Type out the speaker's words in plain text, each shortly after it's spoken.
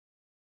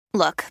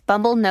Look,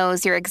 Bumble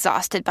knows you're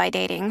exhausted by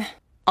dating.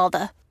 All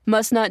the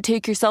must not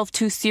take yourself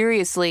too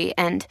seriously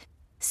and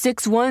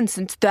 6'1"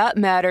 since that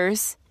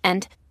matters.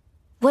 And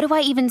what do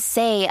I even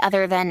say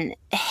other than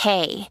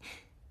hey?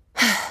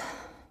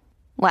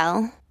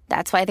 Well,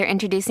 that's why they're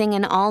introducing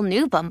an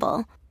all-new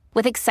Bumble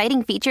with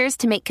exciting features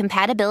to make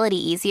compatibility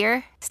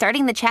easier,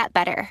 starting the chat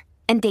better,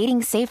 and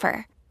dating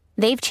safer.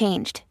 They've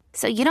changed,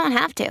 so you don't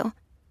have to.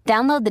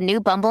 Download the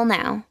new Bumble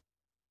now.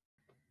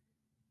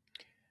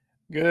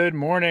 Good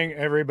morning,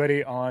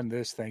 everybody, on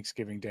this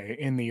Thanksgiving Day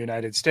in the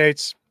United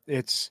States.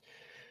 It's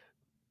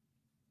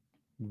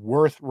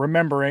worth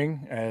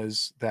remembering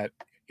as that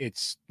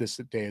this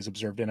day is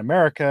observed in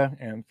America,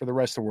 and for the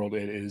rest of the world,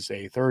 it is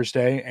a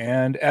Thursday,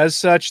 and as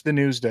such, the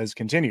news does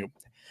continue.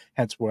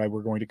 Hence why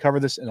we're going to cover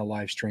this in a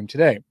live stream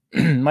today.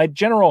 My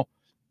general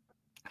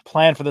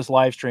plan for this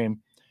live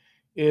stream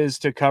is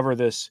to cover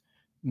this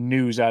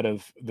news out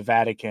of the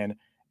Vatican,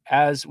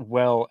 as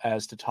well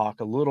as to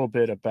talk a little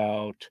bit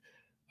about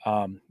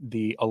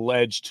the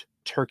alleged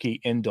Turkey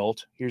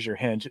indult. Here's your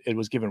hint. It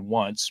was given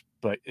once,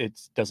 but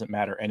it doesn't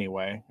matter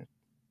anyway.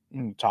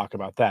 We'll talk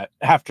about that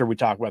after we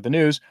talk about the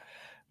news.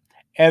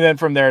 And then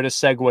from there to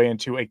segue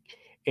into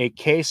a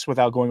case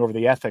without going over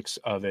the ethics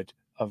of it,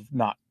 of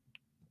not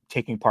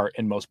taking part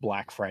in most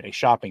Black Friday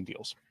shopping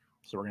deals.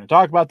 So we're going to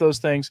talk about those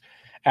things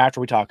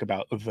after we talk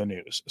about the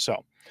news.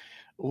 So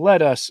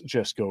let us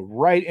just go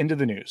right into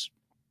the news.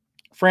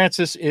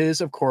 Francis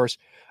is, of course,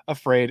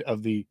 afraid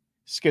of the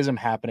schism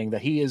happening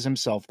that he is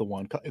himself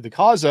the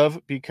cause of,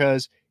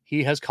 because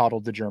he has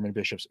coddled the German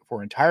bishops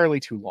for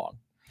entirely too long.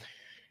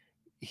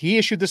 He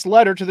issued this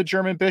letter to the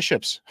German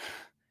bishops.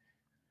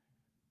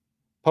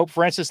 Pope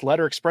Francis'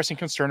 letter expressing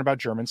concern about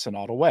German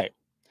synodal way.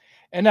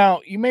 And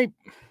now you may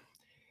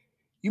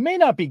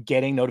not be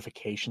getting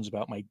notifications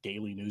about my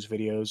daily news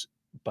videos,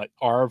 but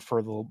are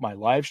for my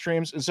live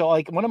streams. So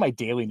like one of my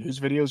daily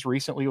news videos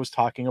recently was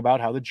talking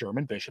about how the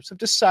German bishops have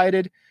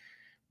decided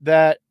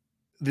that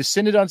the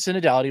Synod on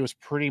Synodality was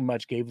pretty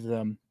much gave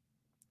them,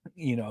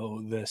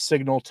 the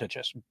signal to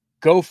just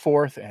go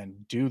forth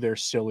and do their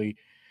silly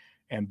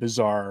and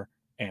bizarre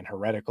and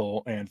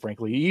heretical and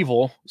frankly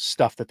evil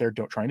stuff that they're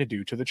trying to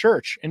do to the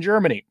church in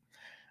Germany.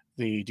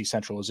 The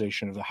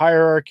decentralization of the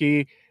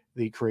hierarchy,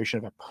 the creation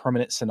of a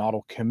permanent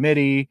synodal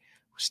committee,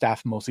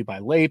 staffed mostly by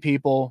lay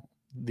people,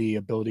 the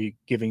ability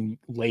giving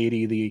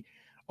laity the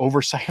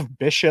oversight of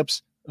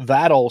bishops,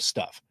 that old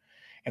stuff.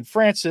 And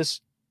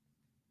Francis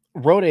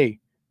wrote a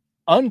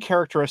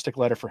uncharacteristic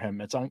letter for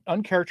him. It's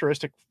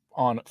uncharacteristic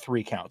on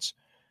 3 counts.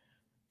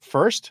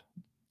 First,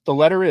 the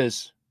letter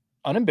is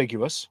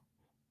unambiguous.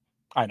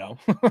 I know,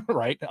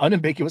 right?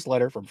 Unambiguous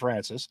letter from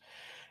Francis.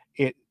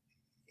 It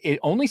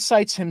only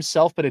cites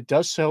himself, but it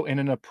does so in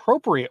an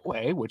appropriate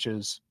way, which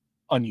is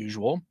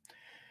unusual,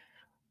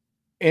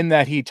 in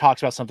that he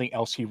talks about something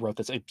else he wrote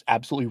that's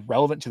absolutely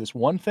relevant to this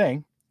one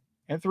thing.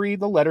 And 3,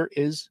 the letter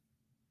is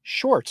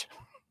short.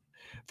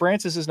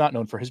 Francis is not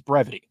known for his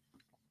brevity.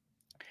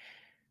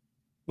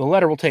 The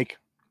letter will take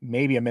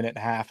maybe a minute and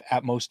a half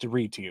at most to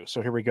read to you.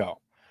 So here we go.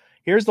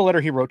 Here's the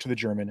letter he wrote to the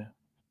German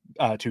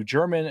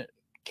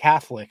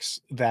Catholics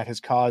that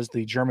has caused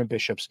the German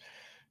bishops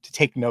to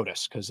take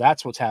notice, because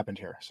that's what's happened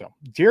here. So,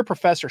 dear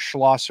Professor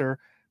Schlosser,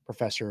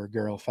 Professor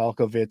Gerl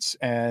Falkowitz,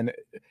 and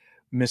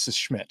Mrs.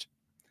 Schmidt,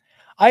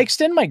 I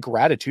extend my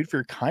gratitude for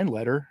your kind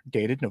letter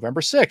dated November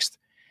 6th.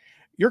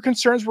 Your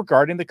concerns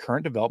regarding the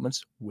current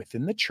developments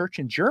within the church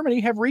in Germany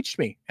have reached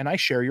me, and I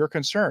share your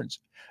concerns.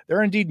 There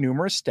are indeed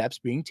numerous steps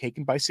being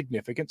taken by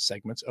significant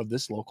segments of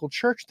this local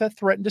church that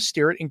threaten to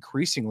steer it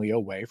increasingly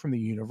away from the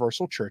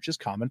universal church's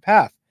common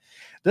path.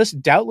 This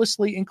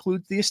doubtlessly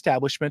includes the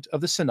establishment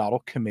of the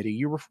synodal committee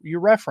you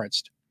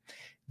referenced.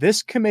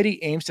 This committee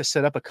aims to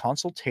set up a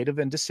consultative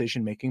and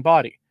decision-making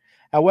body.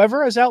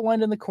 However, as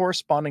outlined in the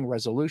corresponding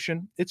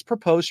resolution, its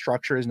proposed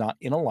structure is not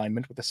in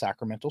alignment with the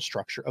sacramental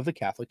structure of the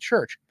Catholic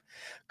Church.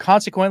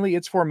 Consequently,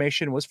 its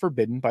formation was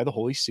forbidden by the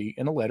Holy See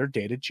in a letter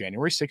dated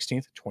January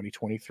 16th,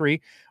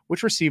 2023,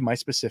 which received my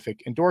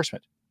specific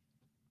endorsement.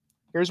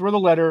 Here's where the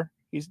letter,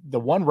 the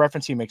one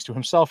reference he makes to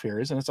himself here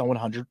is, and it's a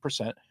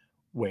 100%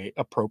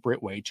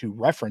 appropriate way to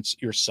reference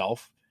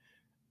yourself.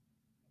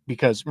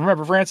 Because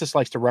remember, Francis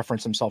likes to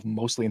reference himself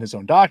mostly in his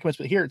own documents,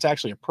 but here it's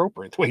actually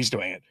appropriate the way he's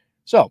doing it.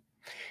 So,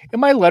 in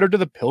my letter to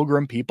the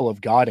pilgrim people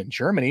of God in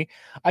Germany,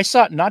 I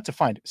sought not to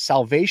find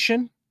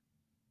salvation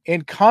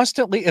in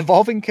constantly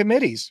evolving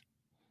committees,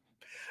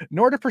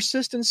 nor to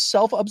persist in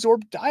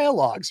self-absorbed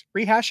dialogues,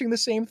 rehashing the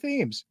same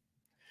themes.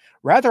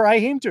 Rather, I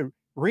aim to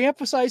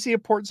reemphasize the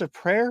importance of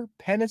prayer,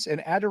 penance,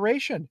 and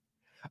adoration.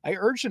 I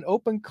urged an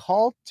open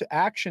call to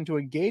action to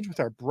engage with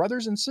our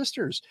brothers and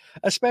sisters,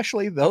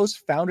 especially those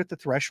found at the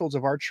thresholds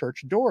of our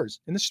church doors,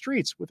 in the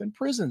streets, within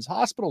prisons,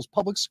 hospitals,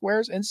 public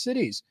squares, and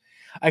cities.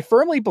 I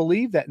firmly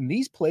believe that in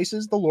these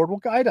places the Lord will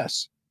guide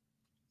us.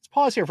 Let's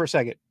pause here for a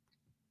second.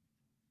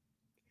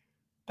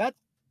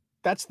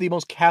 That's the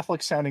most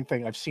Catholic sounding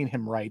thing I've seen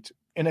him write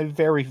in a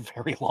very,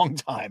 very long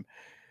time.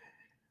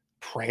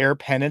 Prayer,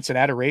 penance, and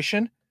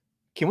adoration.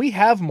 Can we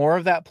have more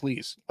of that,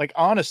 please? Like,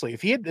 honestly,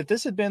 if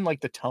this had been like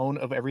the tone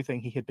of everything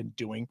he had been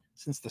doing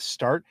since the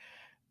start,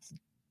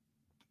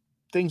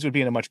 things would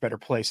be in a much better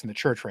place in the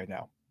church right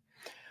now.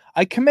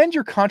 I commend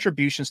your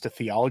contributions to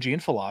theology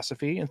and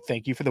philosophy, and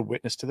thank you for the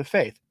witness to the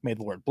faith. May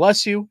the Lord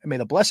bless you, and may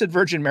the Blessed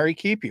Virgin Mary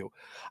keep you.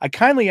 I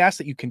kindly ask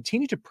that you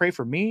continue to pray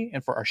for me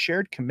and for our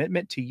shared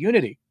commitment to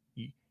unity.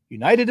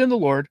 United in the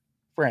Lord,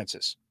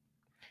 Francis.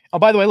 Oh,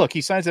 by the way, look,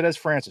 he signs it as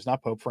Francis,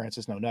 not Pope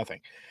Francis, no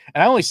nothing.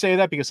 And I only say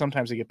that because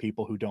sometimes I get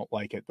people who don't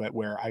like it, but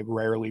where I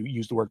rarely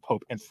use the word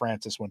Pope and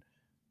Francis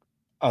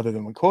other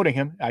than when quoting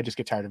him. I just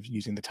get tired of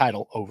using the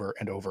title over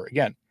and over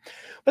again.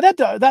 But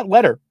that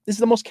letter is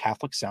the most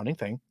Catholic sounding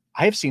thing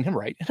I have seen him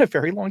write in a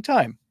very long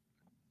time.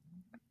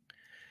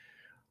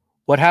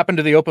 What happened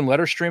to the open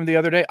letter stream the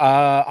other day?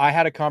 I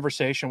had a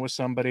conversation with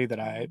somebody that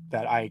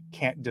I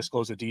can't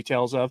disclose the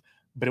details of,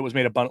 but it was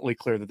made abundantly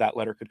clear that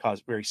letter could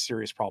cause very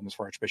serious problems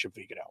for Archbishop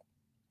Vigano.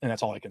 And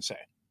that's all I can say.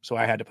 So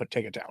I had to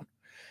take it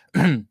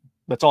down.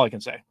 That's all I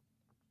can say.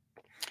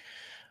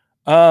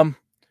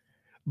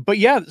 But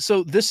yeah,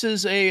 so this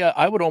is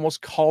I would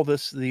almost call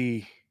this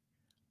the,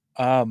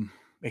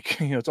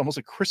 it's almost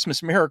a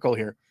Christmas miracle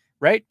here,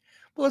 right?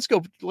 Well,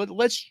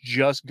 let's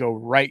just go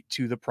right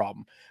to the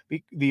problem,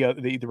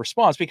 the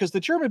response, because the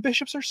German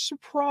bishops are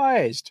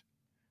surprised.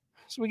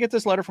 So we get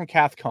this letter from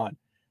CathCon,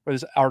 or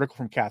this article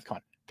from CathCon.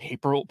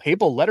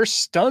 Papal letter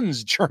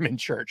stuns German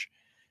church.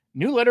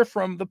 New letter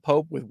from the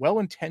Pope with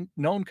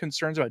known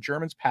concerns about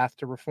Germans' path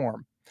to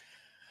reform.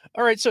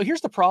 All right, so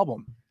here's the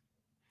problem.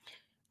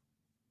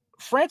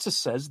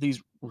 Francis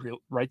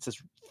writes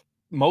this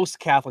most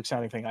Catholic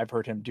sounding thing I've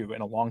heard him do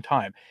in a long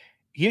time.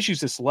 He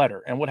issues this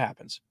letter, and what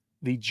happens?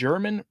 The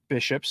German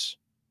bishops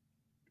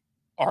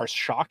are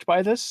shocked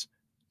by this.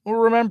 Well,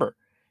 remember,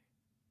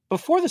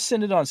 before the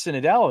Synod on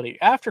Synodality,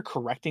 after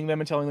correcting them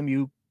and telling them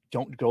you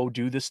don't go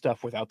do this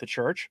stuff without the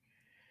church,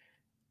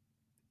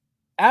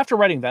 after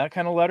writing that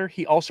kind of letter,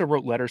 he also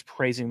wrote letters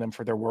praising them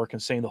for their work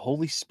and saying the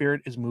Holy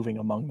Spirit is moving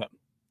among them,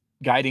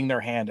 guiding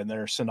their hand in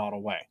their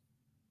synodal way.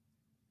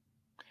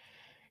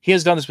 He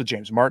has done this with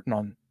James Martin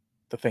on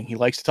the thing he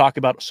likes to talk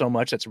about so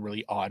much that's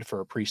really odd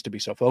for a priest to be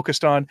so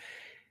focused on.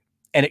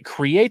 And it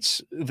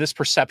creates this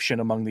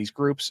perception among these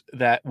groups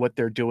that what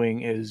they're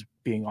doing is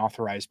being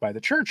authorized by the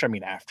church. I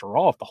mean, after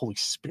all, if the Holy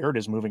Spirit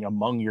is moving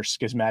among your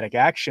schismatic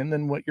action,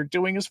 then what you're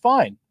doing is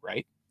fine,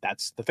 right?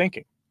 That's the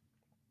thinking.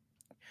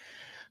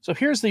 So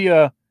here's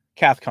the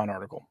CathCon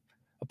article.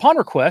 Upon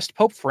request,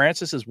 Pope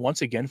Francis has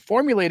once again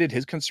formulated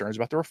his concerns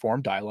about the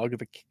reform dialogue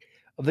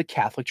of the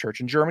Catholic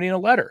Church in Germany in a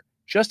letter,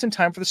 just in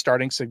time for the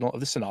starting signal of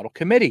the Synodal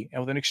Committee,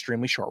 and with an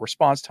extremely short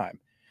response time.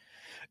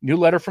 New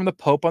letter from the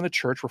Pope on the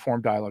Church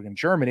Reform Dialogue in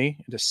Germany,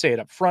 and to say it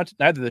up front,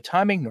 neither the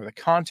timing nor the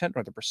content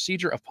nor the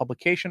procedure of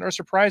publication are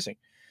surprising.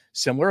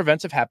 Similar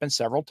events have happened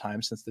several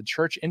times since the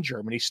Church in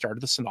Germany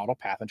started the synodal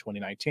path in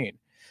 2019.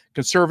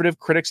 Conservative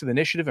critics of the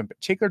initiative in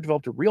particular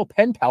developed a real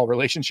pen pal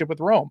relationship with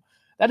Rome.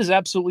 That is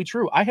absolutely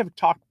true. I have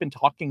been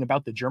talking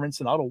about the German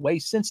synodal way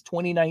since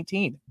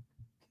 2019.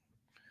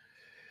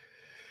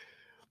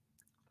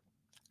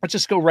 Let's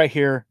just go right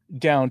here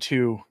down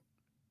to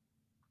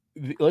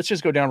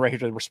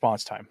the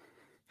response time.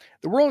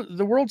 The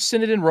World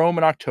Synod in Rome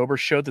in October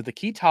showed that the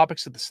key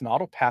topics of the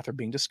synodal path are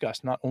being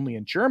discussed not only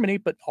in Germany,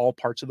 but all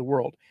parts of the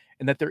world,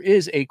 and that there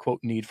is a, quote,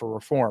 need for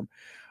reform.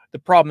 The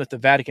problem that the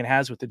Vatican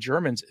has with the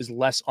Germans is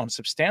less on a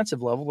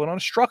substantive level than on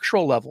a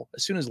structural level.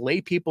 As soon as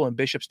lay people and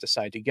bishops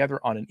decide together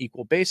on an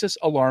equal basis,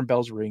 alarm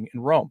bells ring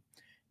in Rome.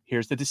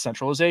 Here's the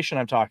decentralization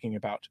I'm talking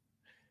about.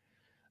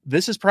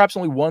 This is perhaps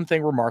only one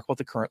thing remarkable at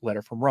the current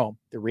letter from Rome.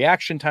 The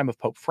reaction time of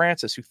Pope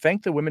Francis, who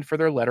thanked the women for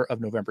their letter of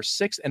November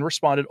 6th and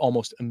responded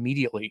almost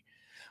immediately.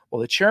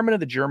 While the chairman of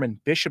the German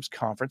Bishops'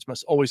 Conference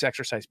must always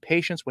exercise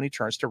patience when he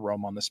turns to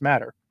Rome on this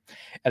matter.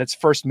 At its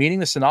first meeting,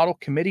 the Synodal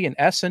Committee in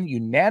Essen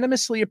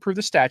unanimously approved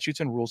the statutes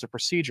and rules of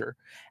procedure.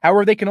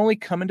 However, they can only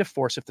come into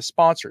force if the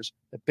sponsors,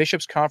 the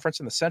Bishops' Conference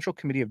and the Central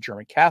Committee of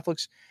German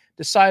Catholics,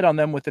 decide on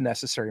them with the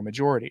necessary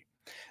majority.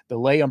 The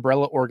lay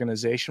umbrella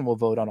organization will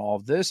vote on all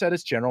of this at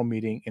its general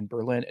meeting in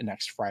Berlin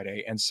next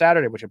Friday and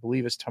Saturday, which I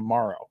believe is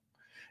tomorrow.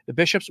 The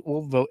bishops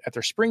will vote at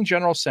their spring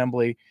general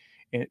assembly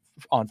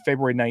on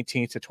February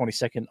 19th to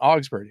 22nd in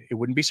Augsburg. It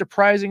wouldn't be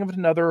surprising if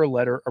another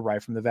letter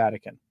arrived from the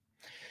Vatican.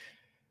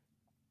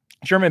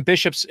 German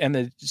bishops and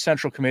the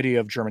Central Committee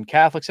of German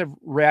Catholics have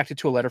reacted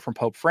to a letter from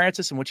Pope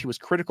Francis in which he was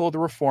critical of the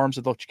reforms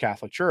of the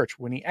Catholic Church.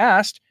 When he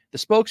asked, the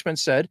spokesman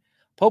said,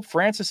 Pope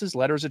Francis's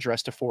letter is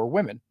addressed to 4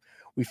 women.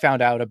 We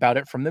found out about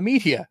it from the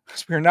media.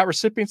 As we are not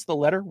recipients of the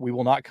letter, we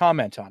will not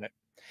comment on it.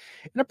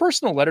 In a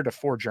personal letter to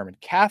 4 German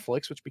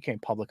Catholics, which became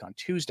public on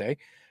Tuesday,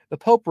 the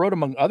Pope wrote,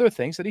 among other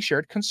things, that he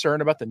shared concern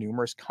about the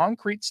numerous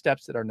concrete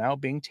steps that are now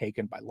being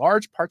taken by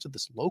large parts of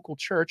this local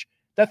church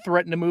that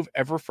threaten to move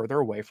ever further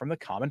away from the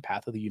common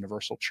path of the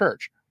universal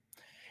church.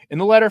 In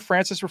the letter,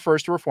 Francis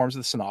refers to reforms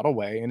of the synodal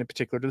way, and in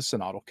particular to the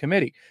synodal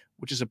committee,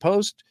 which is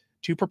supposed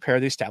to prepare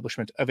the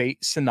establishment of a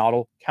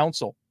synodal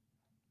council.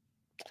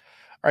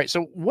 All right,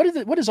 so what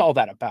is all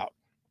that about?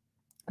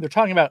 They're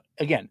talking about,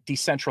 again,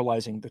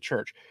 decentralizing the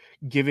church,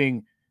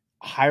 giving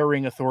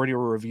hiring authority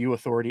or review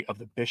authority of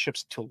the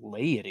bishops to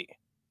laity.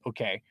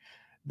 Okay.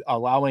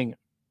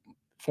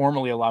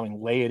 Formally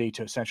allowing laity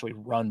to essentially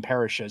run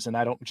parishes. And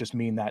I don't just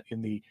mean that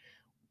in the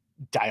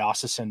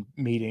diocesan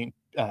meeting,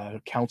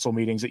 council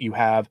meetings that you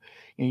have.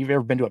 You've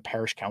ever been to a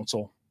parish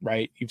council,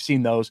 right? You've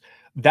seen those.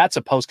 That's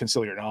a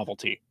post-conciliar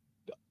novelty.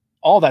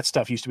 All that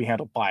stuff used to be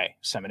handled by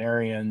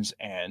seminarians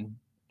and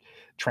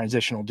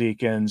transitional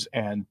deacons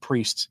and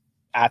priests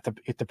at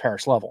the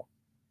parish level.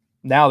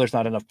 Now there's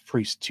not enough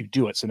priests to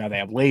do it. So now they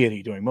have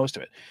laity doing most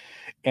of it.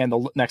 And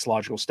the next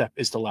logical step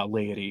is to allow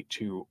laity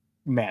to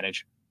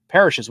manage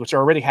parishes, which are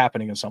already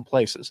happening in some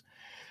places.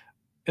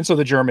 And so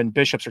the German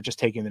bishops are just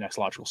taking the next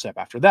logical step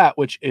after that,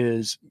 which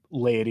is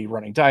laity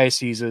running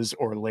dioceses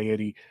or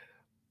laity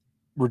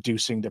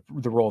reducing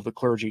the role of the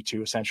clergy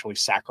to essentially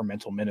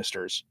sacramental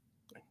ministers.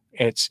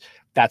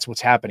 That's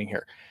what's happening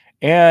here.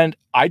 And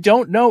I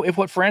don't know if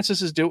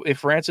Francis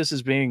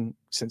is being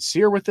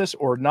sincere with this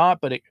or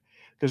not, but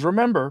because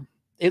remember,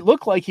 it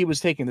looked like he was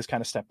taking this kind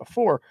of step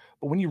before,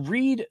 but when you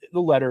read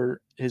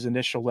his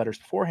initial letters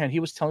beforehand, he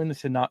was telling them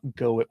to not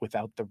go it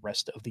without the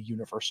rest of the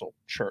universal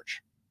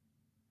church.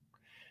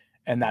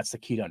 And that's the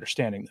key to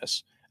understanding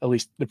this, at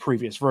least the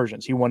previous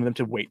versions. He wanted them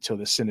to wait till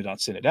the Synod on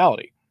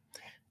Synodality.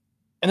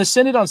 And the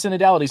Synod on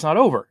Synodality is not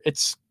over.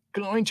 It's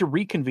going to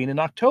reconvene in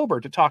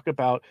October to talk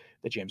about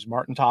the James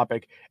Martin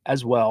topic,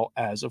 as well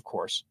as, of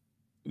course,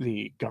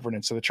 the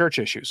governance of the church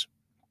issues.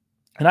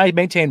 And I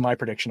maintain my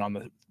prediction on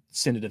the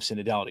Synod of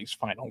Synodality's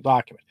final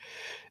document.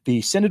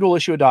 The Synod will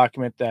issue a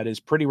document that is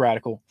pretty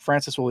radical.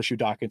 Francis will issue a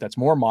document that's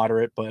more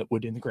moderate, but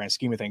would, in the grand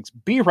scheme of things,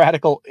 be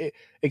radical,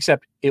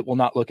 except it will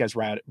not look as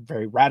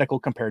very radical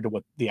compared to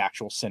what the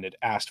actual Synod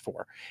asked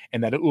for,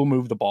 and that it will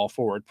move the ball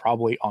forward,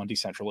 probably on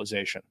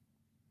decentralization.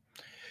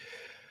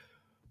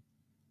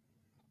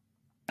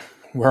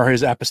 Where are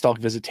his apostolic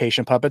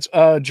visitation puppets?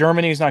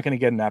 Germany is not going to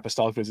get an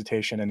apostolic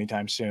visitation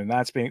anytime soon.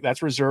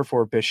 That's reserved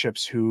for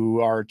bishops who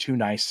are too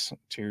nice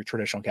to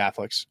traditional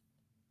Catholics.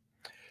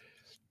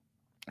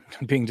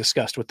 Being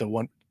discussed with the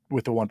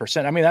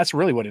 1%. I mean, that's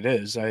really what it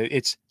is.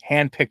 It's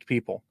handpicked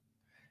people.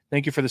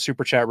 Thank you for the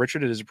super chat,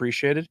 Richard. It is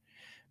appreciated.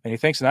 Many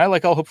thanks. And I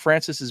all hope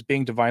Francis is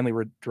being divinely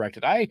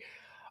redirected.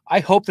 I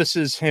hope this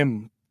is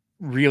him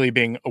really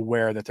being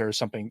aware that there is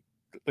something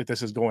like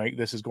this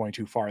is going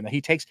too far, and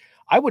that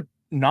I would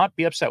not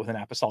be upset with an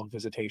apostolic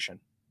visitation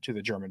to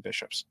the German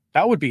bishops.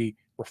 That would be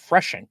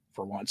refreshing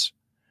for once.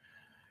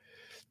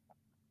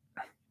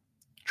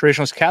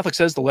 Traditionalist Catholic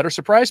says the letter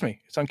surprised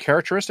me. It's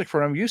uncharacteristic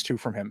for what I'm used to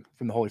from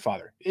the Holy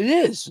Father. It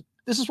is.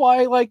 This is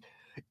why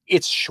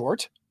it's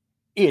short,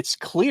 it's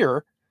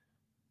clear,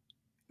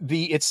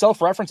 its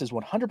self-reference is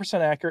 100%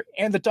 accurate,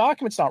 and the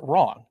document's not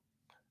wrong.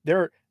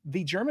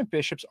 The German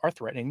bishops are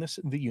threatening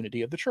the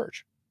unity of the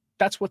church.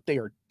 That's what they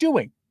are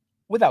doing,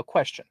 without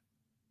question.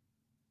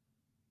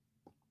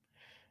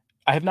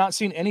 I have not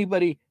seen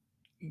anybody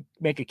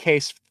make a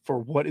case for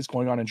what is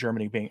going on in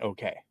Germany being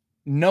okay.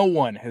 No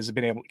one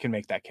can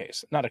make that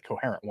case. Not a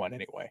coherent one,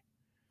 anyway.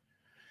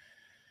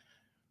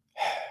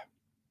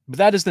 But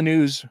that is the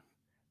news.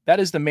 That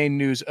is the main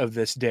news of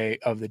this day.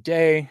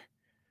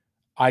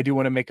 I do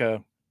want to make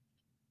a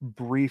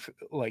brief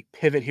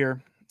pivot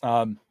here.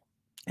 In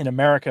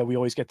America, we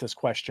always get this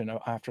question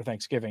after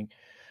Thanksgiving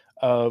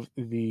of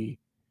the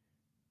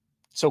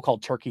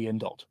so-called turkey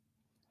indult.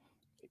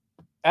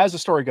 As the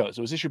story goes,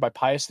 it was issued by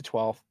Pius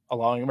XII,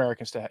 allowing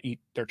Americans to eat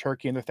their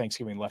turkey and their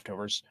Thanksgiving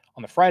leftovers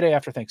on the Friday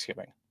after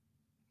Thanksgiving,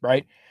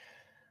 right?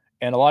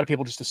 And a lot of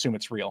people just assume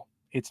it's real.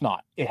 It's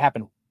not. It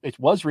happened. It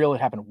was real. It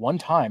happened one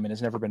time and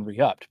has never been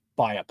re-upped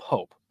by a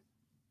pope.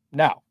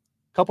 Now,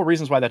 a couple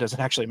reasons why that doesn't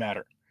actually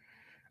matter.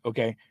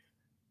 Okay.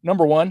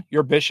 Number one,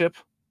 your bishop,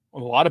 a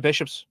lot of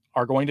bishops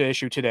are going to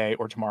issue today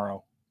or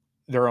tomorrow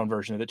their own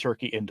version of the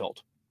turkey indult.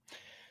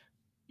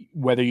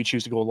 Whether you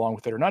choose to go along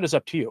with it or not is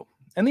up to you.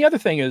 And the other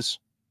thing is,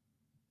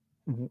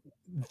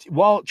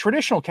 while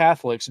traditional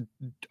Catholics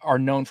are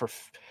known for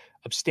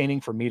abstaining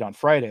from meat on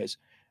Fridays,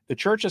 the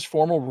church's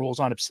formal rules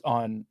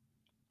on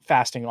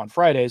fasting on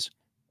Fridays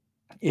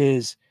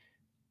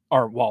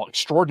are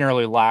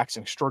extraordinarily lax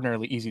and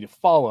extraordinarily easy to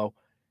follow.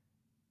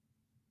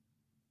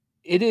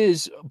 It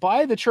is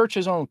by the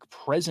church's own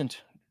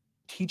present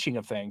teaching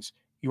of things,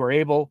 you are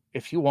able,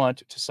 if you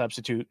want, to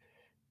substitute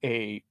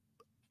a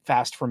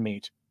fast from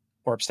meat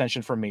or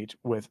abstention from meat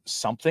with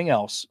something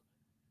else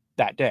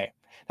that day.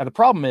 Now, the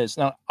problem is,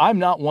 I'm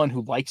not one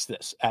who likes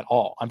this at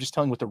all. I'm just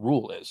telling what the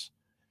rule is.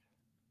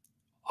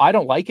 I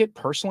don't like it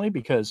personally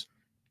because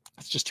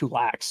it's just too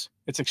lax.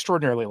 It's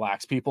extraordinarily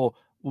lax. People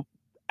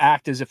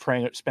act as if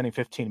spending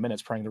 15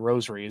 minutes praying the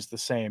rosary is the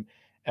same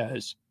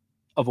as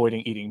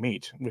avoiding eating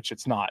meat, which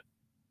it's not.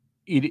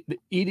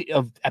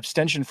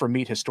 Abstention from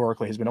meat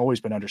historically has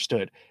always been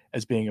understood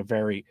as being a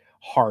very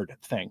hard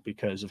thing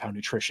because of how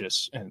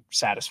nutritious and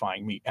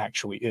satisfying meat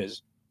actually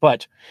is.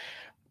 But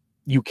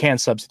you can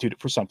substitute it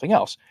for something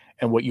else.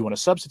 And what you want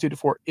to substitute it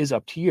for is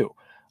up to you.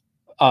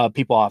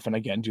 People often,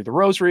 again, do the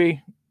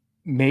rosary.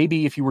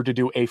 maybe if you were to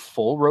do a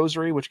full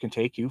rosary, which can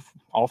take you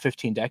all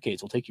 15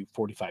 decades, will take you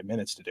 45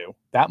 minutes to do.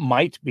 That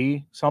might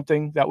be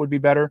something that would be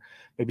better.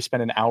 Maybe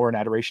spend an hour in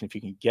adoration if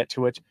you can get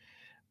to it.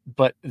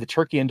 But the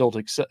turkey indult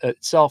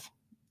itself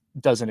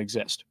doesn't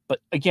exist. But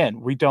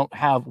again,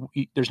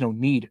 there's no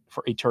need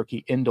for a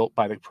turkey indult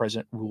by the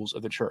present rules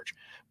of the church.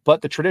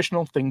 But the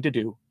traditional thing to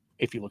do,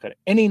 if you look at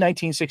any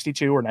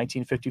 1962 or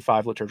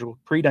 1955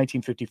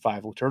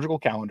 pre-1955 liturgical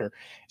calendar,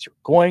 is you're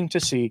going to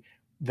see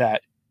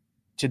that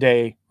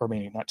today, or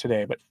maybe not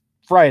today, but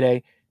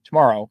Friday,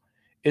 tomorrow,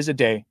 is a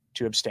day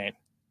to abstain.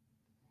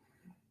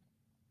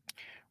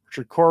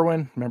 Richard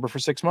Corwin, member for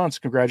 6 months.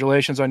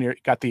 Congratulations on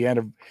got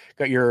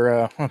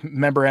your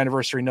member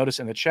anniversary notice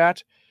in the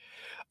chat.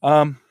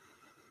 Dr.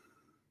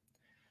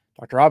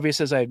 Obvious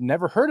says, I've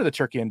never heard of the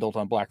turkey indult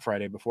on Black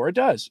Friday before. It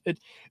does.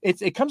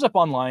 It comes up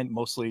online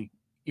mostly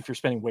if you're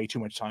spending way too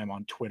much time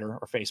on Twitter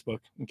or Facebook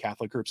in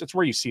Catholic groups. It's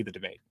where you see the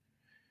debate.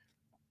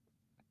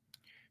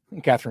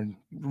 And Catherine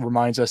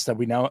reminds us that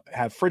we now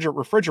have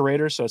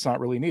refrigerators, so it's not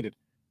really needed.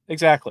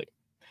 Exactly.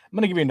 I'm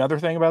going to give you another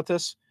thing about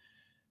this.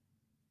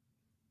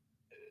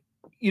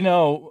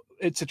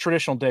 It's a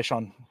traditional dish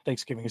on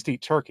Thanksgiving is to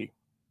eat turkey.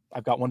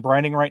 I've got one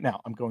brining right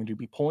now. I'm going to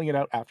be pulling it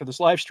out after this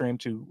live stream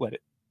to let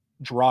it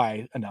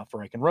dry enough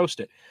where I can roast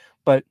it.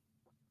 But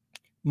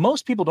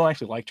most people don't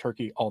actually like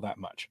turkey all that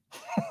much.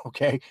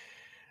 Okay.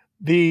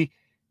 And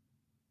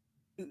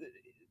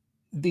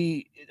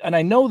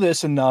I know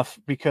this enough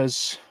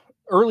because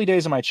early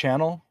days of my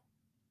channel,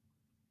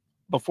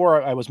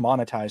 before I was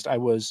monetized,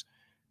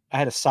 I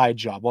had a side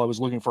job while I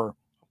was looking for,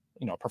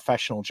 a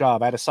professional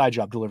job. I had a side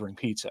job delivering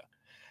pizza,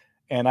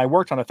 and I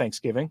worked on a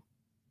Thanksgiving,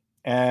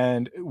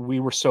 and we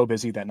were so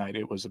busy that night.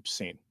 It was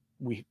obscene.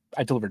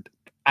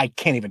 I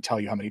can't even tell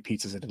you how many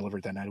pizzas I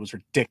delivered that night. It was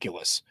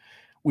ridiculous.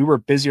 We were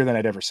busier than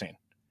I'd ever seen.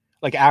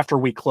 Like after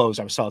we closed,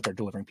 I was still out there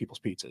delivering people's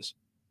pizzas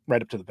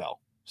right up to the bell.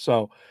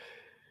 So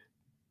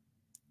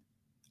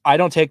I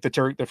don't take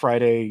the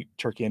Friday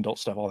turkey indult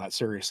stuff all that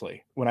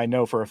seriously when I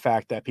know for a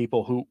fact that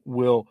people who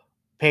will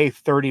pay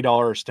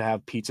 $30 to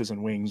have pizzas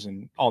and wings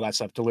and all that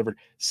stuff delivered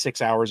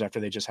 6 hours after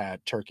they just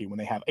had turkey, when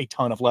they have a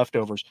ton of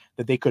leftovers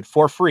that they could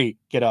for free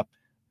get up,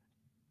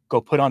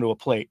 go put onto a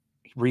plate,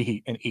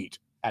 reheat, and eat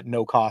at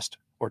no cost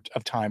or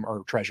of time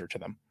or treasure to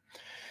them.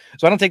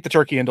 So I don't take the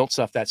turkey indult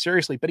stuff that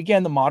seriously. But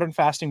again, the modern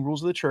fasting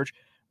rules of the church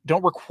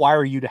don't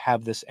require you to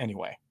have this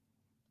anyway,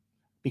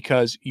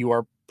 because you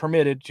are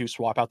permitted to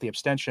swap out the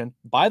abstention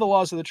by the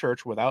laws of the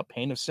church without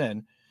pain of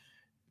sin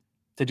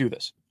to do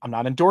this. I'm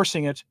not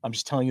endorsing it. I'm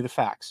just telling you the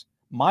facts.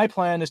 My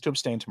plan is to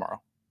abstain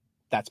tomorrow.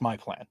 That's my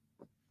plan.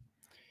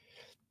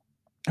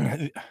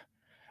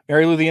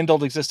 Mary Lou, the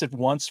indult existed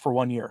once for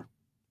 1 year.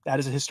 That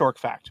is a historic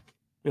fact.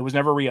 It was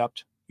never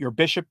re-upped. Your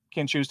bishop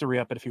can choose to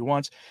re-up it if he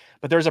wants,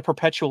 but there's a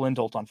perpetual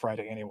indult on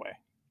Friday anyway.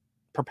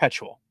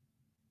 Perpetual.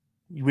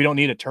 We don't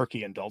need a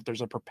turkey indult.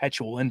 There's a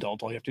perpetual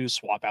indult. All you have to do is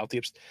swap out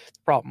the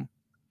problem.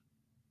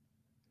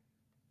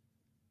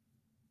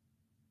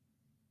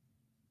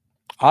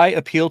 I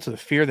appeal to the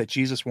fear that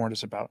Jesus warned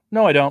us about.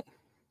 No, I don't.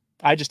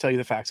 I just tell you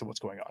the facts of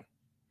what's going on.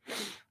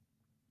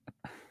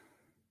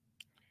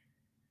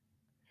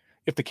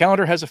 If the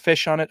calendar has a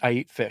fish on it, I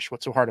eat fish.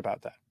 What's so hard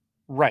about that?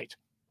 Right.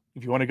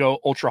 If you want to go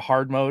ultra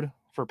hard mode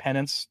for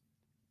penance,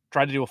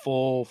 try to do a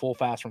full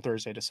fast from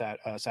Thursday to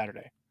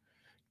Saturday.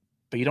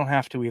 But you don't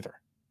have to either.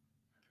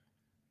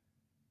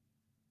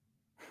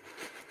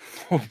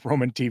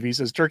 Roman TV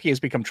says turkey has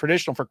become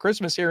traditional for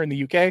Christmas here in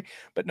the UK,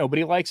 but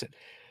nobody likes it.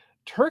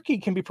 Turkey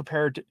can be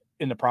prepared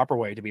in the proper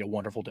way to be a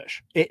wonderful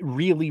dish. It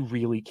really,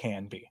 really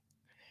can be.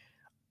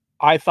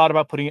 I thought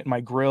about putting it in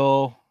my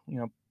grill,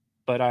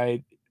 but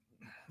I've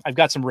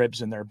got some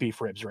ribs in there,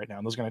 beef ribs right now.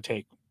 And those are going to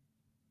take,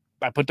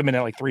 I put them in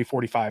at like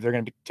 3:45. They're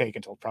going to take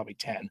until probably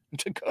 10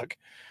 to cook.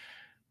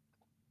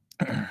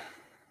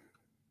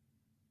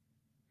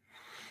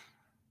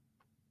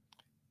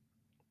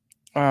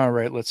 All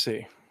right, let's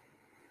see.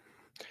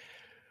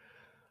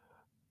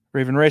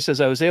 Raven Ray says,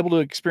 I was able to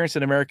experience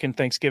an American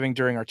Thanksgiving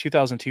during our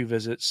 2002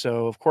 visit,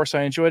 so of course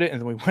I enjoyed it,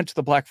 and then we went to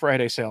the Black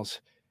Friday sales.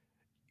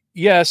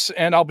 Yes,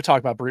 and I'll be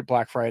talking about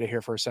Black Friday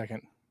here for a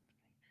second.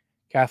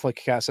 Catholic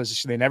Cat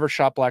says they never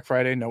shop Black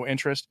Friday, no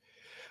interest.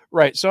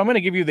 Right, so I'm going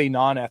to give you the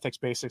non-ethics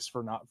basics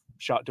for not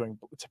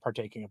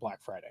partaking of Black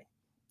Friday.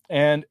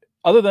 And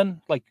other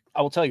than,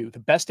 I will tell you, the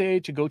best day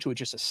to go to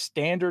just a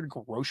standard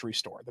grocery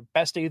store, the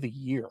best day of the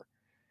year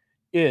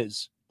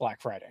is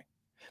Black Friday.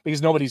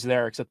 Because nobody's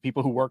there except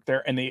people who work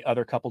there and the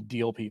other couple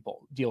deal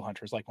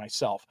hunters like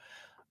myself.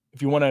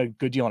 If you want a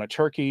good deal on a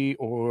turkey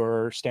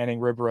or standing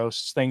rib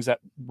roasts, things that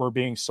were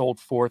being sold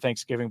for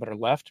Thanksgiving but are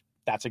left,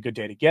 that's a good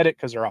day to get it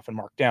because they're often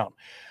marked down.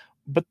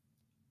 But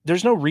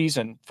there's no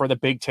reason for the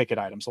big ticket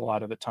items a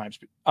lot of the times.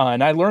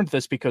 And I learned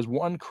this because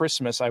one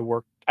Christmas I've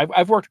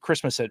worked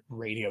Christmas at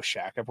Radio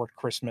Shack. I've worked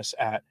Christmas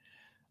at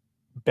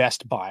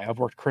Best Buy. I've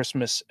worked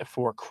Christmas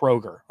for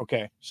Kroger.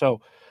 Okay.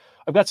 So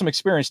I've got some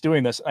experience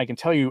doing this. I can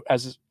tell you,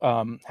 as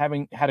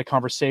having had a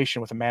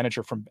conversation with a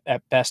manager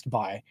at Best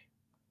Buy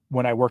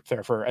when I worked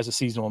there as a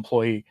seasonal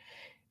employee,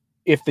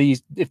 if the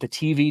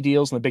TV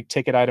deals and the big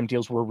ticket item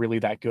deals were really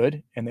that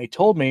good. And they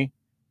told me,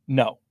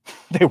 no,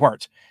 they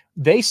weren't.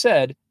 They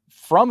said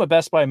from a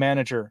Best Buy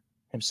manager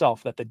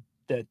himself that the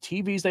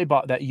TVs they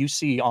bought that you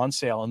see on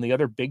sale and the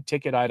other big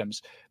ticket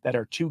items that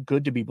are too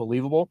good to be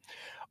believable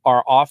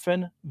are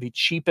often the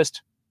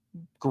cheapest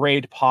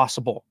grade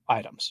possible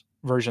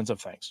versions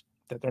of things.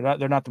 That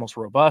they're not the most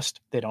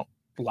robust. They don't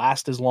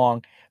last as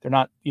long.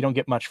 You don't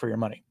get much for your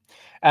money.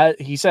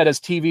 He said, as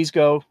TVs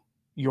go,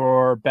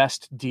 your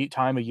best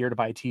time of year to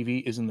buy a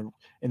TV is in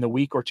the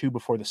week or two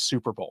before the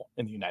Super Bowl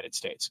in the United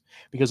States,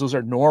 because those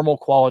are normal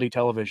quality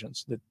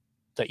televisions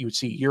that you would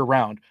see year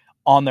round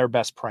on their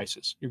best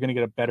prices. You're going to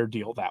get a better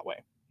deal that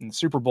way. And the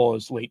Super Bowl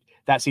is late.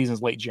 That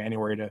season's late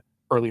January to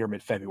early or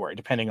mid-February,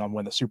 depending on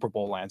when the Super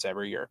Bowl lands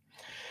every year.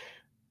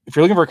 If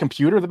you're looking for a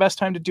computer, the best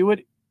time to do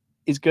it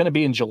is going to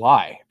be in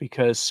July,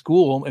 because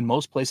school in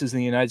most places in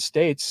the United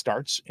States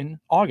starts in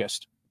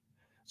August.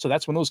 So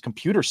that's when those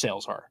computer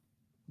sales are.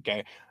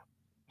 Okay.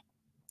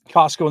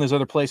 Costco and those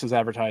other places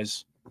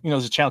advertise,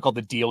 there's a channel called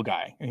The Deal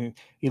Guy. And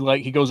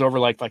he goes over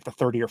like the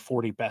 30 or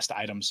 40 best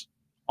items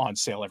on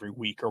sale every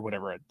week or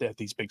whatever at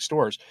these big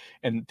stores.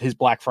 And his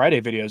Black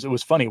Friday videos, it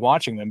was funny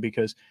watching them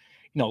because,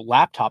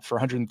 laptops for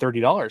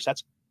 $130,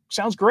 that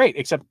sounds great,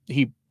 except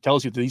he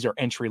tells you that these are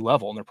entry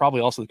level, and they're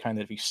probably also the kind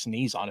that if you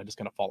sneeze on it, it's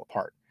going to fall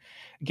apart.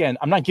 Again,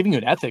 I'm not giving you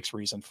an ethics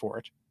reason for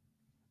it.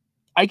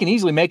 I can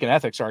easily make an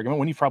ethics argument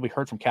when you've probably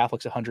heard from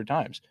Catholics 100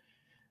 times.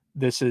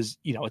 This is,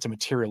 it's a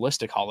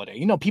materialistic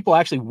holiday. People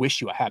actually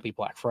wish you a happy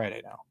Black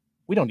Friday now.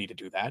 We don't need to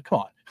do that. Come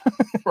on.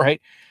 Right?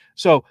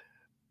 So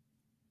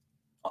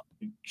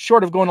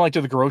short of going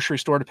to the grocery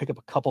store to pick up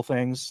a couple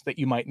things that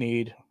you might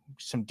need,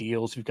 some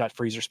deals, you've got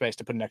freezer space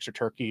to put an extra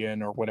turkey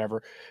in or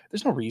whatever,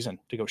 there's no reason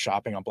to go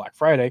shopping on Black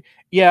Friday.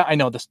 Yeah, I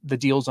know the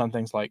deals on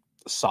things like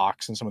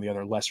socks and some of the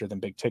other lesser than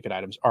big ticket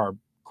items are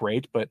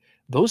great, but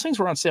those things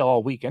were on sale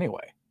all week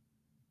anyway.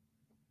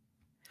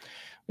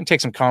 I'm going to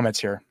take some comments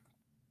here.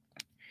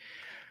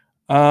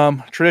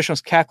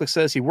 Traditionalist Catholic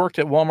says he worked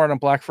at Walmart on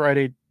Black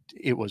Friday.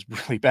 It was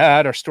really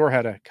bad. Our store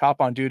had a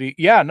cop on duty.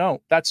 Yeah,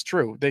 no, that's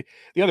true. The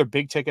other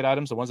big ticket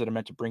items, the ones that are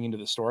meant to bring into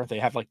the store, they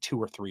have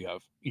 2 or 3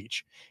 of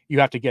each. You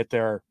have to get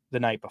there the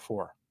night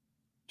before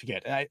to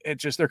get. And it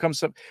just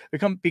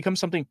becomes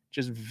something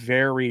just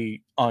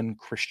very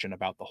unchristian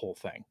about the whole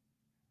thing.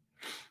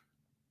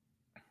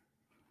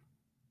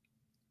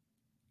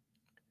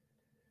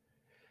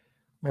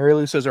 Mary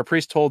Lou says, our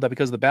priest told that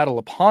because of the Battle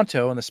of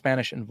Lepanto and the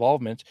Spanish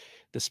involvement,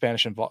 the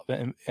Spanish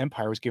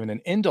Empire was given an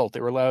indult.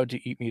 They were allowed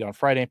to eat meat on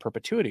Friday in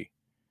perpetuity.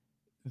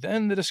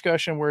 Then the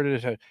discussion, where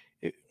did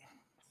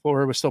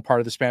Florida was still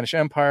part of the Spanish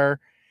Empire.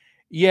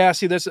 Yeah,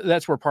 see,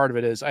 that's where part of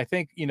it is. I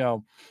think,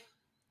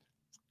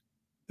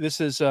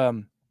 this is,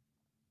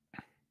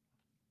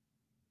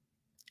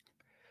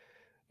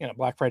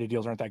 Black Friday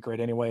deals aren't that great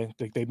anyway.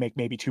 They make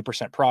maybe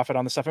 2% profit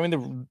on the stuff. I mean,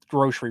 the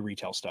grocery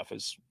retail stuff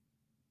is,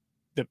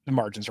 the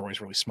margins are always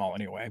really small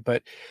anyway,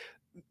 but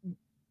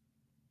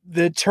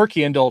the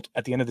turkey indult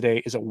at the end of the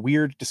day is a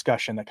weird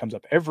discussion that comes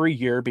up every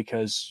year,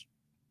 because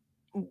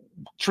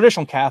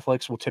traditional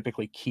Catholics will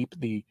typically keep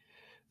the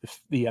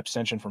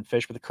abstention from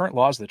fish, but the current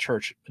laws of the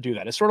church do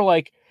that. It's sort of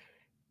like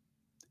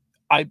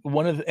and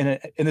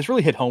this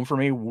really hit home for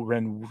me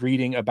when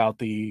reading about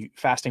the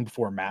fasting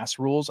before Mass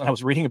rules, and I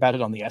was reading about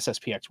it on the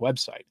SSPX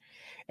website,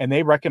 and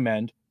they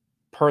recommend,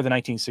 per the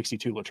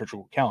 1962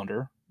 liturgical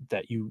calendar,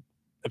 that you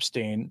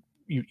abstain.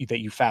 That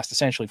you fast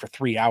essentially for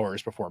 3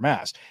 hours before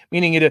Mass,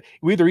 meaning you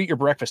either eat your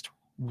breakfast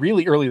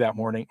really early that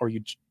morning, or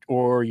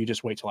you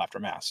just wait till after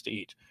Mass to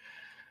eat.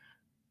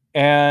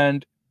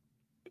 And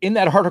in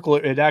that article,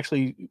 it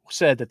actually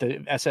said that the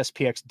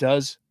SSPX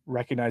does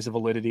recognize the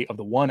validity of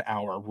the 1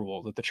 hour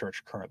rule that the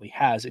church currently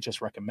has. It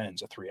just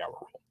recommends a 3 hour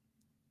rule.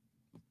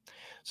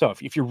 So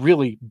if you're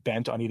really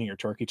bent on eating your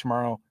turkey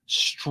tomorrow,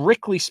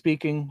 strictly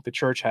speaking, the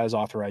church has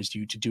authorized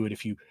you to do it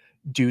if you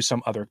do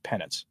some other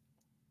penance,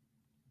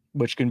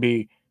 which can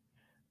be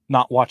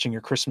not watching your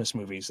Christmas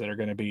movies that are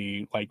going to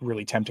be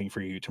really tempting for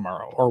you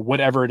tomorrow, or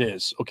whatever it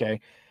is. Okay.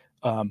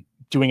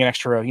 Doing an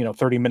extra,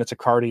 30 minutes of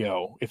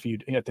cardio if you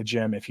at the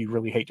gym, if you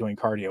really hate doing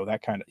cardio,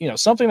 that kind of,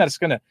 something that's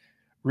going to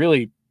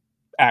really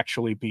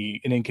actually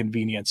be an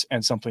inconvenience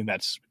and something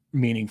that's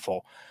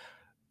meaningful,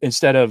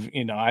 instead of,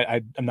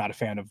 I'm not a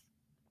fan of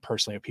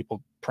personally of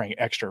people praying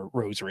extra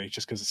rosary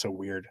just because it's so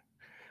weird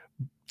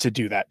to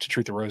do that, to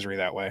treat the rosary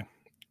that way.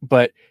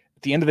 But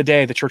at the end of the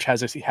day, the church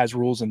has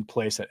rules in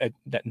place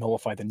that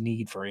nullify the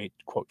need for a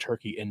quote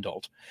turkey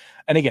indult.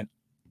 And again,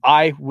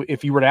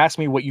 if you were to ask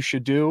me what you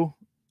should do,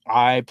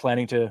 I'm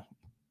planning to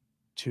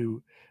at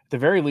the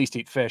very least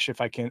eat fish if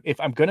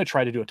I'm going to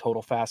try to do a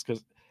total fast,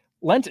 because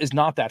Lent is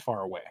not that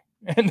far away,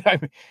 and I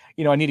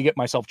need to get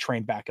myself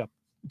trained back up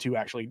to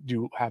actually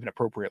have an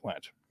appropriate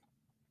Lent.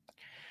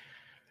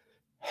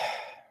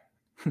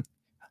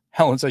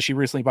 Helen says she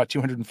recently bought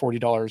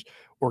 $240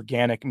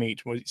 organic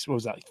meat. What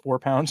was that, 4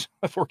 pounds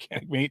of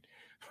organic meat?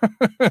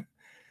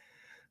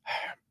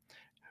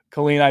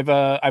 Colleen,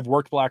 I've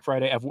worked Black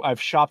Friday. I've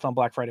shopped on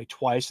Black Friday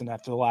twice, and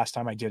after the last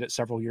time I did it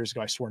several years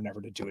ago, I swore never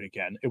to do it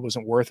again. It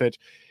wasn't worth it.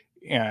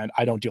 and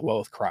I don't deal well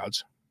with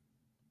crowds.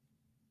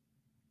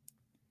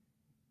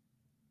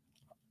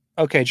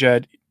 Okay,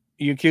 Jed,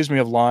 you accuse me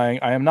of lying.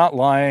 I am not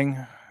lying.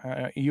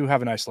 You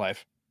have a nice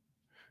life.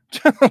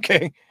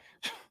 Okay,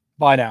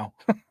 bye now.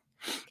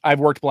 I've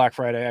worked Black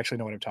Friday. I actually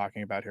know what I'm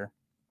talking about here.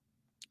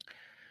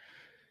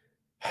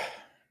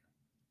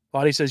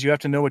 Lottie says, you have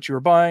to know what you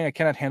are buying. I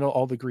cannot handle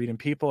all the greed in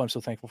people. I'm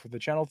so thankful for the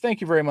channel. Thank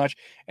you very much.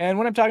 And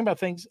when I'm talking about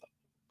things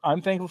I'm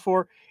thankful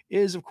for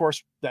is, of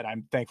course, that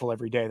I'm thankful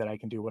every day that I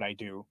can do what I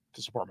do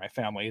to support my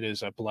family. It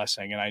is a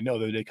blessing, and I know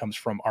that it comes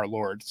from our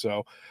Lord.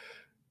 So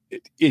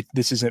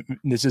this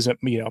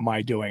isn't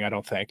my doing, I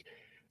don't think.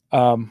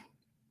 And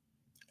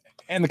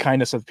the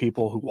kindness of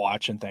people who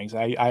watch and things.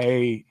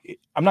 I'm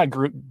not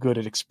good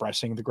at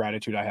expressing the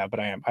gratitude I have, but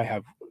I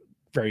have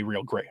very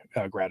real great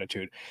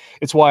gratitude.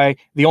 It's why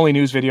the only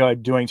news video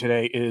I'm doing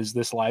today is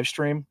this live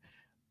stream.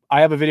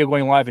 I have a video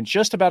going live in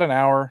just about an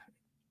hour.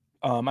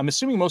 I'm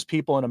assuming most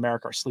people in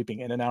America are sleeping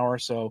in an hour,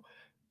 so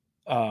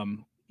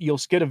you'll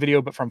get a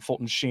video but from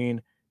Fulton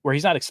Sheen where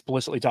he's not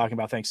explicitly talking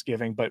about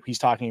Thanksgiving, but he's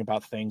talking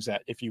about things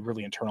that if you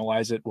really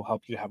internalize it will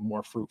help you to have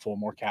more fruitful,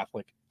 more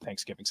Catholic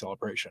Thanksgiving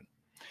celebration.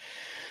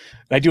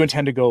 And I do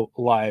intend to go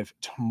live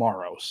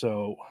tomorrow,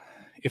 so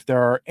if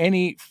there are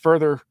any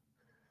further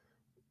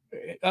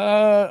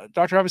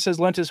Dr. Abbott says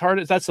Lent is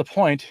hard. That's the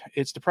point.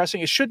 It's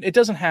depressing. It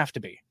doesn't have to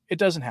be. It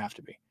doesn't have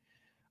to be.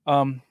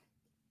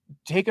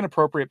 Take an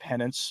appropriate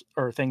penance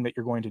or thing that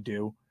you're going to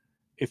do.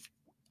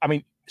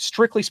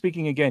 Strictly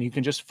speaking, again, you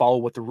can just follow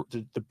what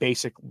the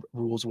basic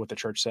rules of what the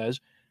church says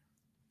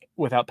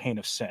without pain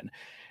of sin.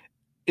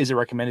 Is it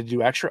recommended to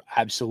do extra?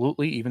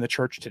 Absolutely. Even the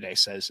church today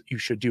says you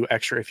should do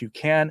extra if you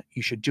can.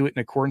 You should do it in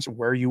accordance with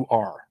where you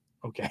are.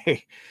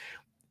 Okay.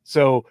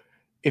 So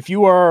if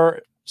you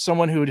are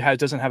someone who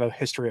doesn't have a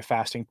history of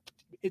fasting,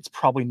 it's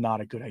probably not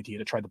a good idea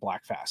to try the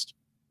black fast.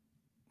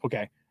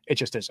 Okay. It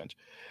just isn't.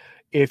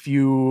 If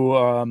you,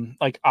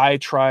 I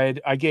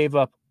gave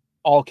up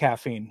all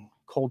caffeine,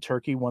 cold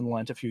turkey, one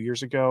Lent a few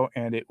years ago,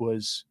 and it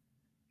was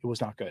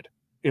not good.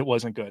 It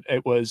wasn't good.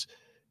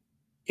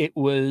 It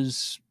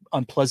was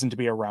unpleasant to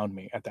be around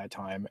me at that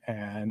time.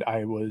 And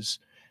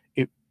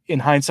in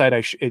hindsight,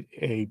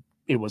 it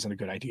wasn't a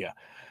good idea.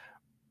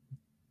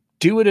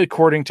 Do it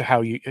according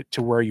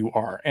to where you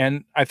are.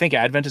 And I think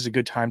Advent is a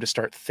good time to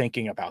start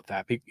thinking about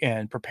that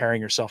and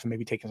preparing yourself and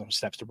maybe taking some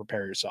steps to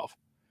prepare yourself.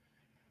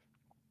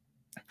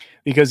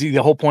 Because the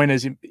whole point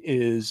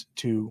is,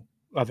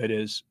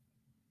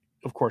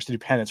 of course, to do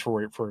penance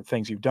for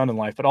things you've done in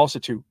life, but also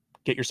to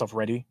get yourself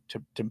ready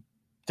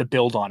to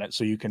build on it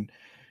so you can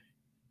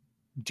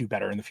do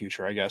better in the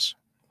future, I guess.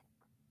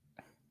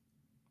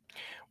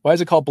 Why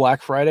is it called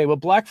Black Friday? Well,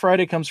 Black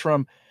Friday comes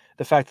from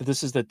the fact that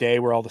this is the day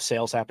where all the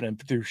sales happen,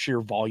 and through sheer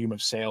volume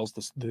of sales,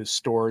 the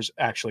stores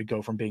actually go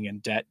from being in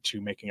debt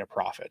to making a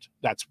profit.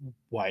 That's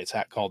why it's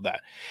called that.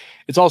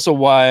 It's also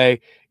why,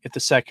 if the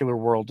secular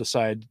world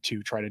decided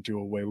to try to do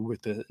away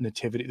with the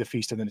nativity, the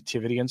Feast of the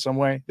Nativity in some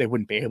way, they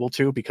wouldn't be able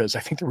to, because I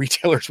think the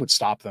retailers would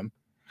stop them.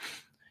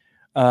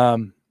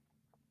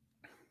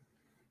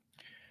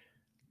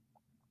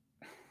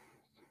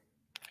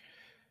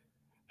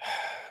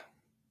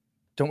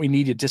 Don't we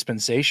need a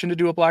dispensation to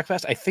do a black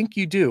fast? I think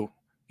you do.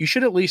 You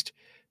should at least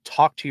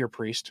talk to your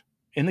priest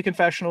in the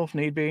confessional if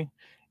need be.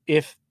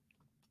 If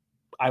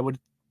I would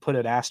put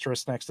an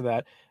asterisk next to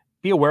that,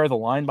 be aware of the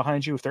line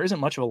behind you. If there isn't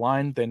much of a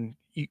line, then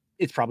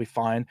it's probably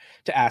fine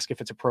to ask if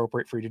it's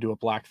appropriate for you to do a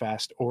black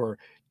fast, or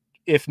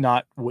if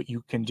not, what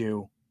you can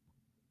do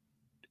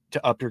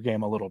to up your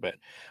game a little bit.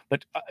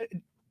 But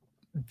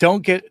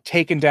don't get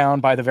taken down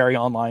by the very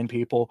online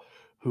people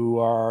who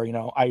are,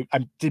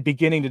 I'm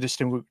beginning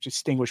to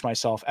distinguish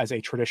myself as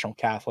a traditional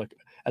Catholic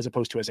as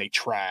opposed to as a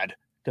trad,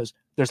 because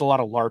there's a lot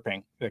of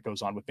LARPing that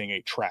goes on with being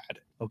a trad.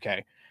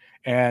 Okay.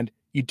 And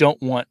you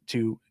don't want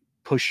to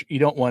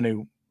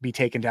be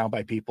taken down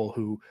by people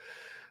who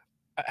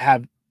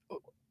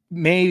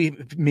may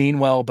mean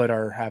well, but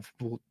have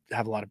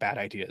a lot of bad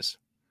ideas.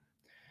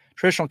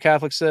 Traditional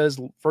Catholic says,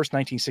 first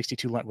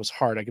 1962 Lent was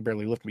hard. I could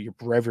barely lift your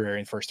breviary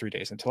in the first 3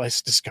 days until I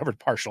discovered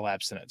partial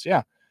abstinence.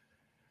 Yeah.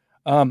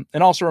 And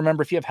also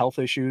remember, if you have health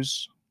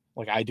issues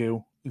like I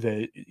do,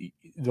 the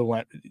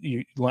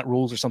Lent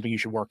rules are something you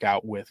should work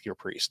out with your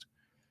priest.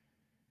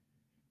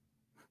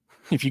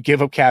 If you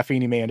give up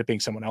caffeine, you may end up being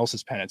someone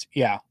else's penance.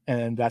 Yeah,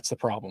 and that's the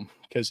problem,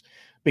 because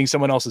being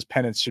someone else's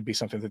penance should be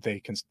something that they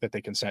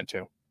consent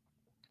to.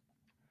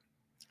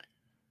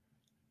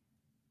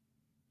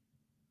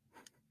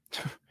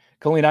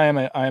 Colleen,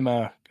 I'm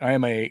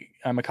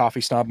a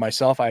coffee snob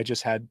myself. I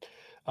just had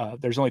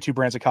there's only 2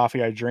 brands of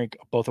coffee I drink,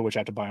 both of which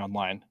I have to buy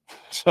online.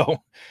 So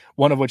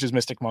one of which is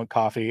Mystic Monk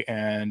coffee,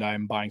 and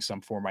I'm buying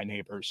some for my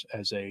neighbors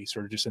as a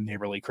sort of just a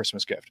neighborly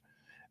Christmas gift.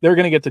 They're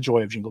going to get the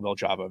joy of Jingle Bell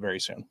Java very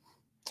soon.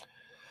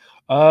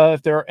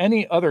 If there are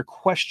any other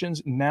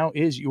questions, now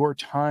is your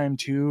time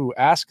to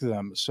ask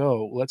them.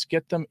 So let's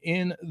get them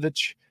in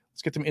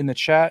the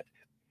chat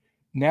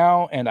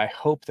now, and I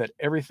hope that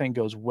everything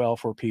goes well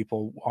for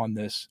people on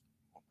this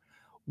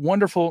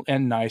wonderful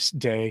and nice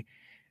day.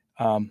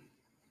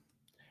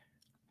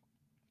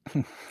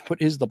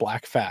 What is the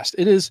Black Fast?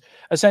 It is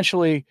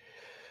essentially,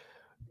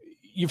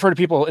 you've heard of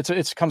people,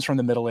 it comes from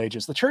the Middle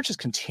Ages. The church has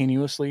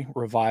continuously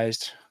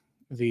revised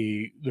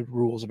the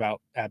rules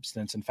about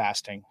abstinence and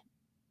fasting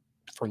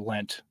for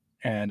Lent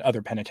and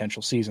other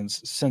penitential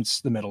seasons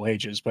since the Middle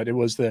Ages, but it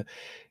was the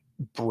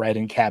bread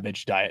and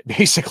cabbage diet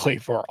basically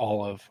for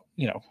all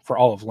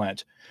of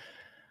Lent.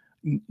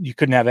 You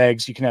couldn't have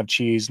eggs, you can have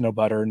cheese, no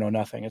butter, no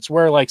nothing. It's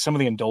where like some of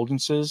the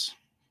indulgences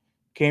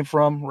came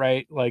from,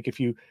 right? Like if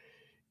you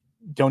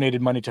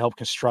donated money to help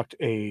construct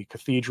a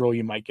cathedral,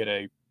 you might get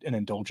an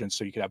indulgence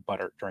so you could have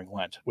butter during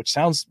Lent, which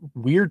sounds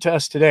weird to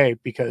us today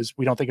because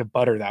we don't think of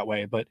butter that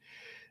way, but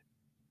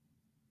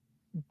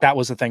that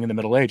was the thing in the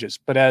Middle Ages.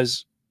 But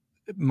as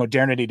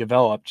modernity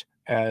developed,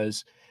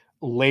 as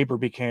labor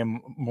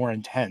became more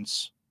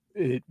intense,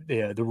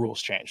 the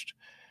rules changed.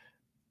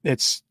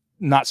 It's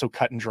not so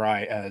cut and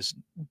dry as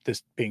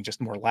this being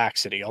just more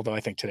laxity, although I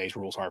think today's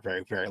rules are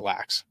very, very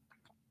lax.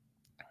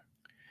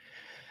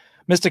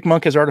 Mystic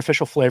Monk has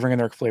artificial flavoring in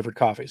their flavored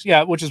coffees.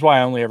 Yeah, which is why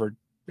I only ever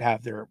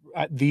have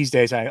these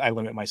days I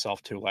limit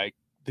myself to like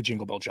the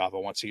Jingle Bell Java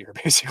once a year,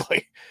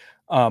 basically.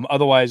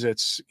 Otherwise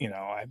it's,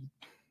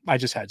 I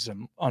just had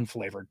some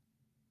unflavored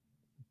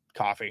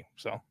coffee.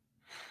 So,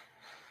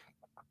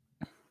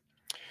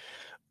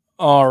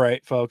 all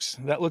right, folks,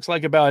 that looks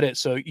like about it.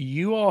 So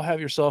you all have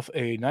yourself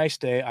a nice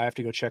day. I have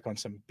to go check on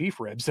some beef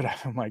ribs that I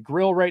have on my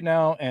grill right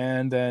now.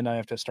 And then I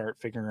have to start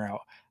figuring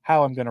out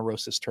how I'm going to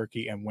roast this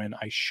turkey and when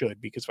I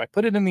should, because if I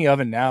put it in the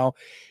oven now,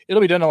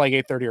 it'll be done at like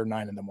 8:30 or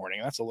 9 in the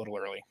morning. That's a little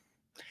early.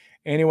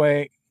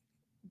 Anyway,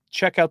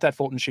 check out that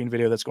Fulton Sheen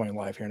video that's going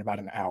live here in about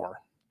an hour.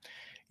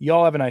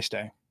 Y'all have a nice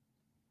day.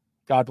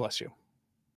 God bless you.